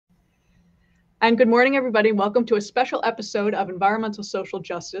And good morning, everybody. Welcome to a special episode of Environmental Social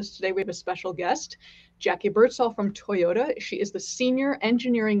Justice. Today we have a special guest, Jackie Birdsall from Toyota. She is the Senior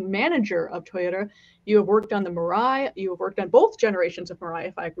Engineering Manager of Toyota. You have worked on the Mirai. You have worked on both generations of Mirai,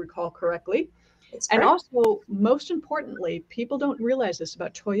 if I recall correctly. And also, most importantly, people don't realize this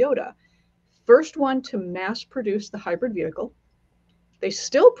about Toyota. First one to mass produce the hybrid vehicle. They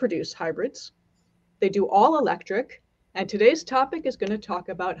still produce hybrids. They do all electric. And today's topic is going to talk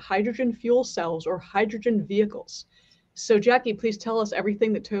about hydrogen fuel cells or hydrogen vehicles. So Jackie, please tell us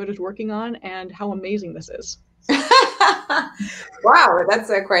everything that Toyota's working on and how amazing this is. Wow,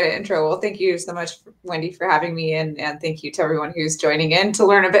 that's quite an intro. Well, thank you so much, Wendy, for having me, and thank you to everyone who's joining in to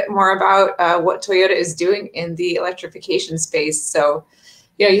learn a bit more about what Toyota is doing in the electrification space. So,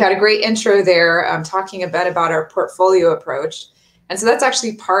 you had a great intro there talking a bit about our portfolio approach. And so that's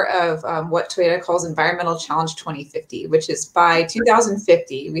actually part of what Toyota calls Environmental Challenge 2050, which is by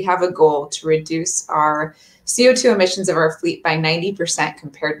 2050, we have a goal to reduce our CO2 emissions of our fleet by 90%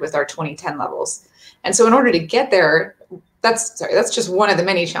 compared with our 2010 levels. And so in order to get there, that's just one of the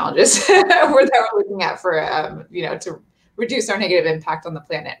many challenges we're looking at for, to reduce our negative impact on the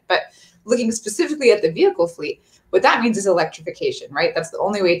planet. But looking specifically at the vehicle fleet, what that means is electrification, right? That's the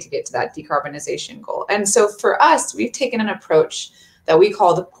only way to get to that decarbonization goal. And so for us, we've taken an approach that we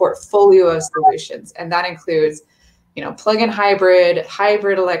call the portfolio of solutions. And that includes, plug-in hybrid,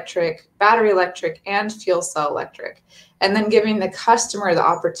 hybrid electric, battery electric, and fuel cell electric. And then giving the customer the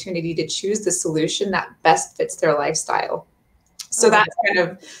opportunity to choose the solution that best fits their lifestyle. So that's kind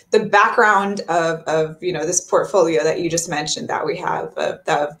of the background of this portfolio that you just mentioned that we have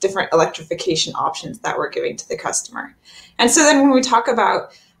of different electrification options that we're giving to the customer. And so then when we talk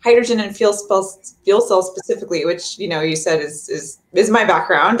about hydrogen and fuel cells specifically, which you said is my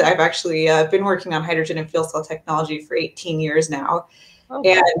background. I've actually been working on hydrogen and fuel cell technology for 18 years now.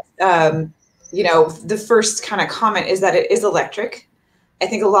 And the first kind of comment is that it is electric. I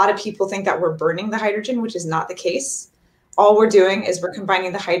think a lot of people think that we're burning the hydrogen, which is not the case. All we're doing is we're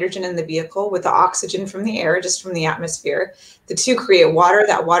combining the hydrogen in the vehicle with the oxygen from the air, just from the atmosphere. The two create water.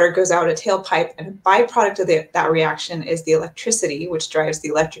 That water goes out a tailpipe, and a byproduct of that reaction is the electricity, which drives the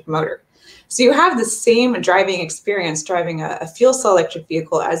electric motor. So you have the same driving experience driving a fuel cell electric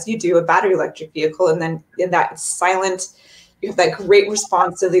vehicle as you do a battery electric vehicle, and then in that it's silent, you have that great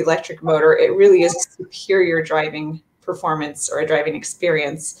response to the electric motor. It really is a superior driving performance or a driving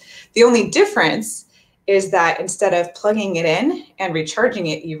experience. The only difference is that instead of plugging it in and recharging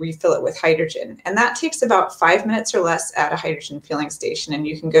it, you refill it with hydrogen. And that takes about 5 minutes or less at a hydrogen filling station. And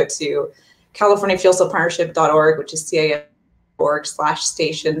you can go to CaliforniaFuelCellPartnership.org, which is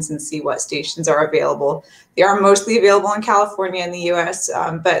CIF.org/stations, and see what stations are available. They are mostly available in California and the US,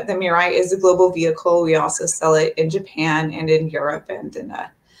 but the Mirai is a global vehicle. We also sell it in Japan and in Europe and in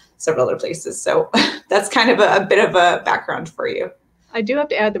several other places. So that's kind of a bit of a background for you. I do have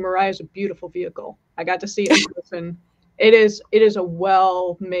to add the Mirai is a beautiful vehicle. I got to see it in person. It is a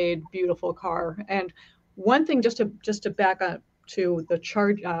well-made, beautiful car. And one thing, just to back up to the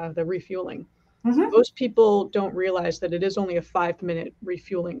refueling, most people don't realize that it is only a 5-minute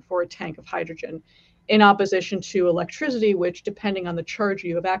refueling for a tank of hydrogen, in opposition to electricity, which, depending on the charger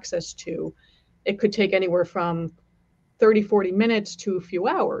you have access to, it could take anywhere from 30, 40 minutes to a few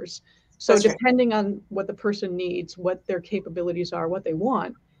hours. So depending on what the person needs, what their capabilities are, what they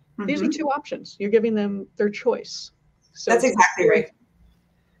want, these are two options. You're giving them their choice. So that's exactly right.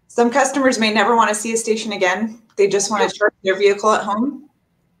 Some customers may never want to see a station again. They just want to charge their vehicle at home.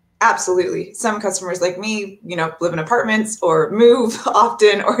 Absolutely. Some customers like me, live in apartments or move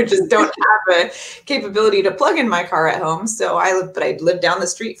often or just don't have a capability to plug in my car at home. So I live down the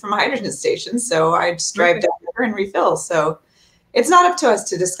street from a hydrogen station. So I just drive down there and refill. So it's not up to us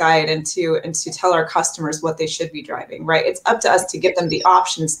to decide and to tell our customers what they should be driving, right? It's up to us to give them the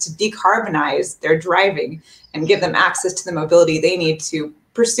options to decarbonize their driving and give them access to the mobility they need to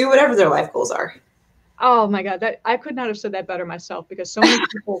pursue whatever their life goals are. Oh my God, I could not have said that better myself, because so many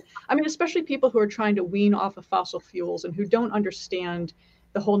people, especially people who are trying to wean off of fossil fuels and who don't understand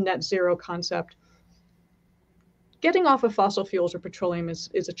the whole net zero concept. Getting off of fossil fuels or petroleum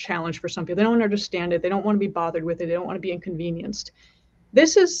is a challenge for some people. They don't understand it. They don't want to be bothered with it. They don't want to be inconvenienced.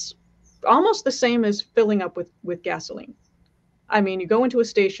 This is almost the same as filling up with gasoline. You go into a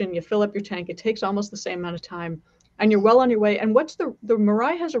station, you fill up your tank. It takes almost the same amount of time, and you're well on your way. And the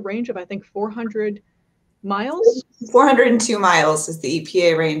Mirai has a range of, I think, 400 miles? 402 miles is the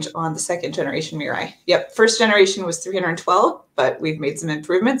EPA range on the second generation Mirai. Yep, first generation was 312, but we've made some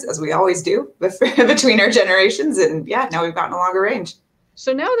improvements, as we always do, between our generations. And yeah, now we've gotten a longer range.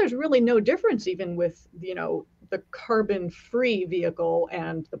 So now there's really no difference even with, the carbon-free vehicle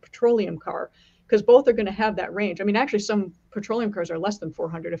and the petroleum car, because both are going to have that range. I mean, actually, some petroleum cars are less than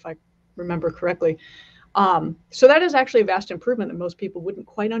 400, if I remember correctly. So that is actually a vast improvement that most people wouldn't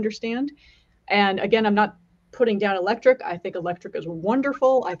quite understand. And again, I'm not putting down electric. I think electric is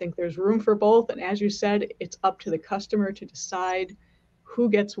wonderful. I think there's room for both. And as you said, it's up to the customer to decide who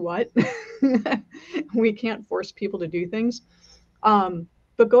gets what. We can't force people to do things.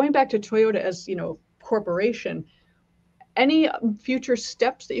 But going back to Toyota as, corporation, any future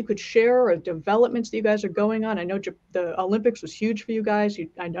steps that you could share or developments that you guys are going on? I know the Olympics was huge for you guys.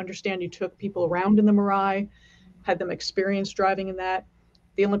 I understand you took people around in the Mirai, had them experience driving in that.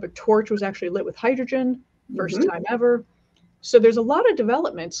 The Olympic torch was actually lit with hydrogen, first time ever. So there's a lot of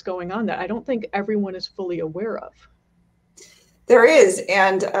developments going on that I don't think everyone is fully aware of. There is,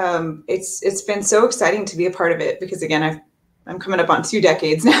 and it's been so exciting to be a part of it, because again, I'm coming up on 2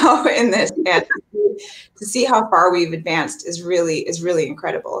 decades now in this, and to see how far we've advanced is really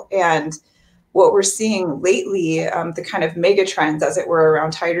incredible. And what we're seeing lately, the kind of mega trends, as it were,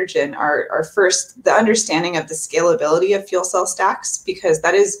 around hydrogen are first the understanding of the scalability of fuel cell stacks, because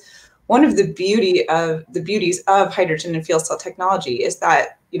that is one of the beauties of hydrogen and fuel cell technology, is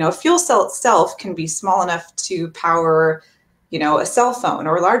that a fuel cell itself can be small enough to power a cell phone,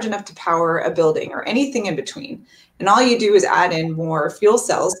 or large enough to power a building, or anything in between. And all you do is add in more fuel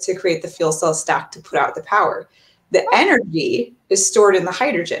cells to create the fuel cell stack to put out the power. The energy is stored in the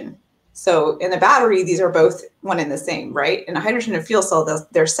hydrogen. So in the battery, these are both one and the same, right? In a hydrogen and fuel cell,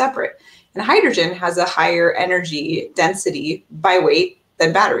 they're separate. And hydrogen has a higher energy density by weight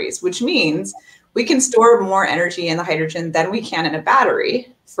than batteries, which means we can store more energy in the hydrogen than we can in a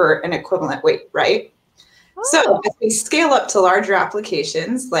battery for an equivalent weight, right? So as we scale up to larger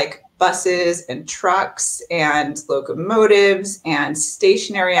applications like buses and trucks and locomotives and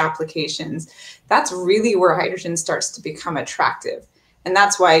stationary applications, that's really where hydrogen starts to become attractive. And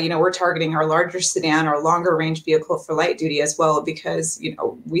that's why, we're targeting our larger sedan or longer range vehicle for light duty as well, because,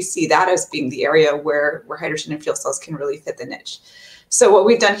 we see that as being the area where hydrogen and fuel cells can really fit the niche. So what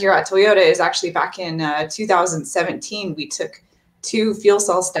we've done here at Toyota is actually back in 2017, we took 2 fuel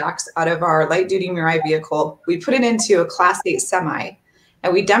cell stacks out of our light duty Mirai vehicle. We put it into a Class 8 semi,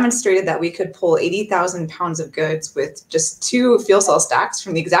 and we demonstrated that we could pull 80,000 pounds of goods with just 2 fuel cell stacks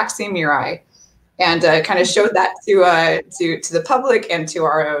from the exact same Mirai, and kind of showed that to the public and to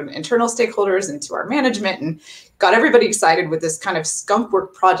our own internal stakeholders and to our management, and got everybody excited with this kind of skunk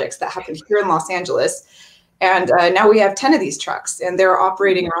work projects that happened here in Los Angeles. And now we have 10 of these trucks, and they're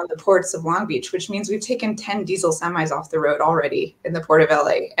operating around the ports of Long Beach, which means we've taken 10 diesel semis off the road already in the port of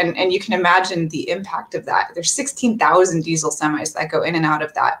LA. And you can imagine the impact of that. There's 16,000 diesel semis that go in and out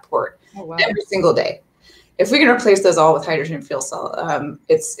of that port every single day. If we can replace those all with hydrogen and fuel cell,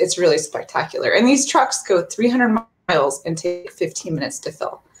 it's really spectacular. And these trucks go 300 miles and take 15 minutes to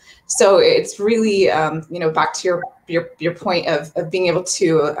fill. So it's really, back to your point of being able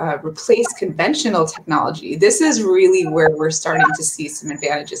to replace conventional technology. This is really where we're starting to see some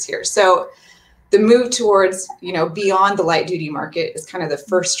advantages here. So the move towards, beyond the light duty market is kind of the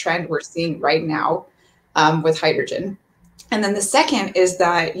first trend we're seeing right now with hydrogen. And then the second is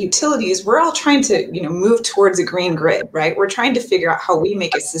that utilities, we're all trying to, move towards a green grid, right? We're trying to figure out how we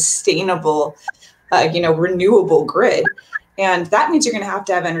make a sustainable, renewable grid. And that means you're going to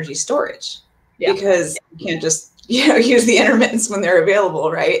have energy storage, because you can't just use the intermittents when they're available,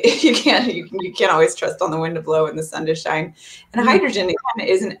 right? You can't always trust on the wind to blow and the sun to shine. And hydrogen, again,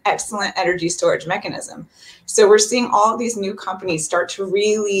 is an excellent energy storage mechanism. So we're seeing all of these new companies start to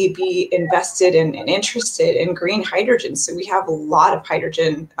really be invested in and interested in green hydrogen. So we have a lot of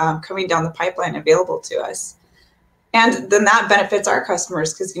hydrogen coming down the pipeline available to us. And then that benefits our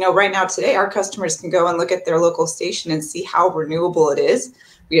customers, because, right now today, our customers can go and look at their local station and see how renewable it is.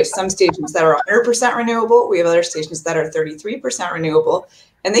 We have some stations that are 100% renewable. We have other stations that are 33% renewable.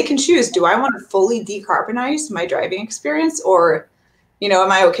 And they can choose, do I want to fully decarbonize my driving experience? Or,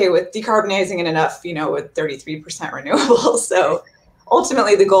 am I okay with decarbonizing it enough, with 33% renewable? So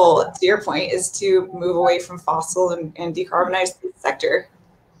ultimately, the goal, to your point, is to move away from fossil and decarbonize the sector.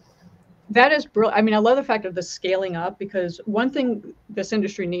 That is brilliant. I mean, I love the fact of the scaling up, because one thing this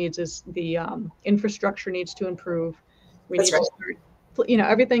industry needs is the infrastructure needs to improve. We need to start,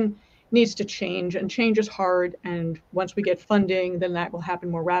 everything needs to change, and change is hard. And once we get funding, then that will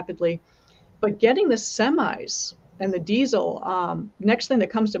happen more rapidly. But getting the semis and the diesel, next thing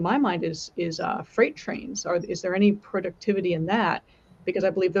that comes to my mind is freight trains. Is there any productivity in that? Because I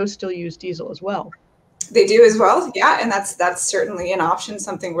believe those still use diesel as well. They do as well, yeah, and that's certainly an option,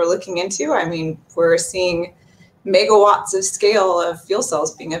 something we're looking into. I mean, we're seeing, megawatts of scale of fuel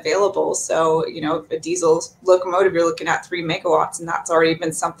cells being available. So, a diesel locomotive, you're looking at 3 megawatts, and that's already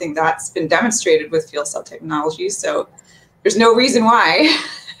been something that's been demonstrated with fuel cell technology. So there's no reason why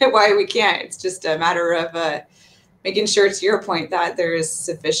we can't. It's just a matter of making sure, to your point, that there is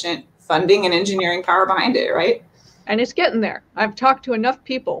sufficient funding and engineering power behind it, right? And it's getting there. I've talked to enough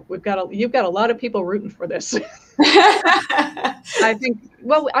people. You've got a lot of people rooting for this. I think,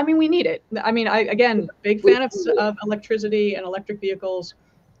 well, I mean, we need it. I mean, again, big fan of electricity and electric vehicles,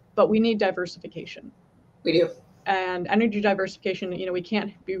 but we need diversification. We do. And energy diversification, we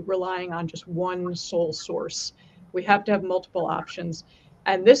can't be relying on just one sole source. We have to have multiple options.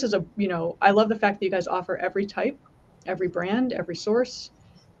 And this is I love the fact that you guys offer every type, every brand, every source.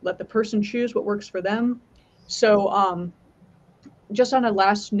 Let the person choose what works for them. So just on a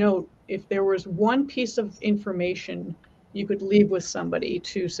last note, if there was one piece of information you could leave with somebody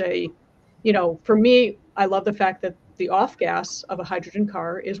to say, for me, I love the fact that the off gas of a hydrogen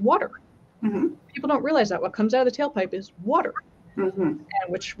car is water. Mm-hmm. People don't realize that what comes out of the tailpipe is water, and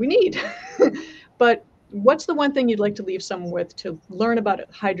which we need. But what's the one thing you'd like to leave someone with to learn about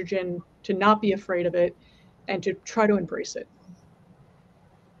hydrogen, to not be afraid of it, and to try to embrace it?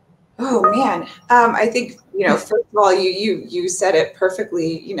 Oh man, I think first of all, you said it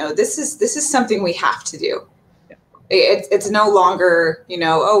perfectly. This is something we have to do. Yeah. It's no longer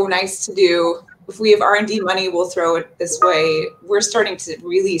nice to do. If we have R&D money, we'll throw it this way. We're starting to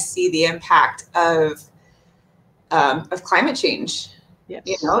really see the impact of climate change.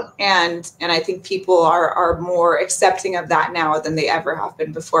 Yes. And I think people are more accepting of that now than they ever have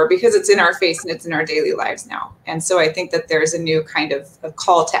been before, because it's in our face and it's in our daily lives now. And so I think that there's a new kind of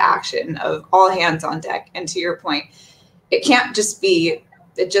call to action of all hands on deck. And to your point, it just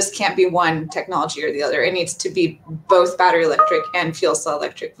can't be one technology or the other. It needs to be both battery electric and fuel cell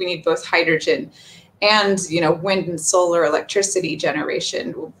electric. We need both hydrogen and wind and solar electricity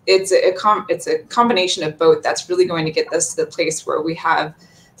generation. It's a combination of both that's really going to get us to the place where we have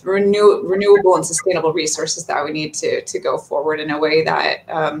the renewable and sustainable resources that we need to go forward in a way that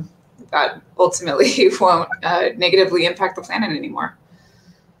that ultimately won't negatively impact the planet anymore.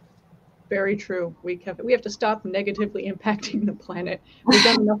 Very true. We have to stop negatively impacting the planet. We've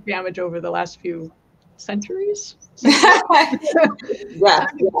done enough damage over the last few centuries. Yeah. Time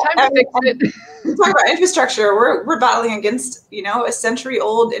to fix it. Talk about infrastructure. We're battling against a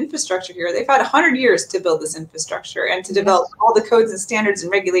century-old infrastructure here. They've had 100 years to build this infrastructure and to develop all the codes and standards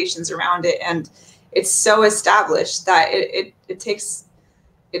and regulations around it, and it's so established that it takes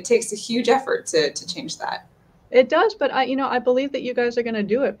a huge effort to change that. It does, but I believe that you guys are going to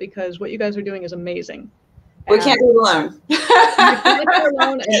do it, because what you guys are doing is amazing. We can't do it alone. We can't do it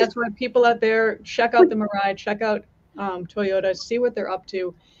alone, and that's why people out there, check out the Mirai, check out Toyota, see what they're up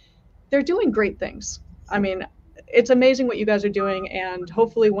to. They're doing great things. I mean, it's amazing what you guys are doing, and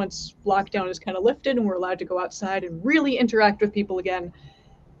hopefully once lockdown is kind of lifted and we're allowed to go outside and really interact with people again,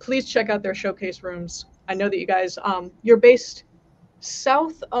 please check out their showcase rooms. I know that you guys, you're based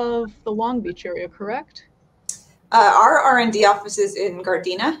south of the Long Beach area, correct? Our R&D office is in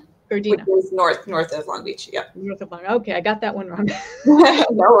Gardena. Which is north of Long Beach. Yep. North of Long. Okay, I got that one wrong.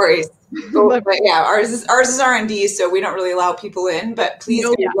 No worries. But yeah, ours is R&D, so we don't really allow people in. But please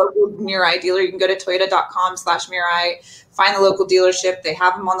go to the local Mirai dealer. You can go to toyota.com/Mirai, find the local dealership. They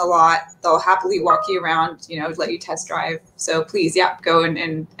have them on the lot. They'll happily walk you around, let you test drive. So please, go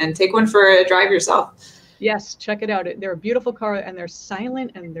and take one for a drive yourself. Yes, check it out. They're a beautiful car, and they're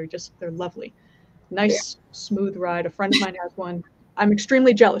silent, and they're lovely. Nice, smooth ride. A friend of mine has one. I'm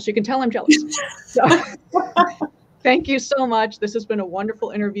extremely jealous. You can tell I'm jealous. So, thank you so much. This has been a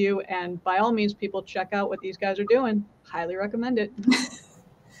wonderful interview. And by all means, people, check out what these guys are doing. Highly recommend it.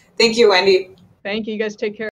 Thank you, Wendy. Thank you. You guys take care.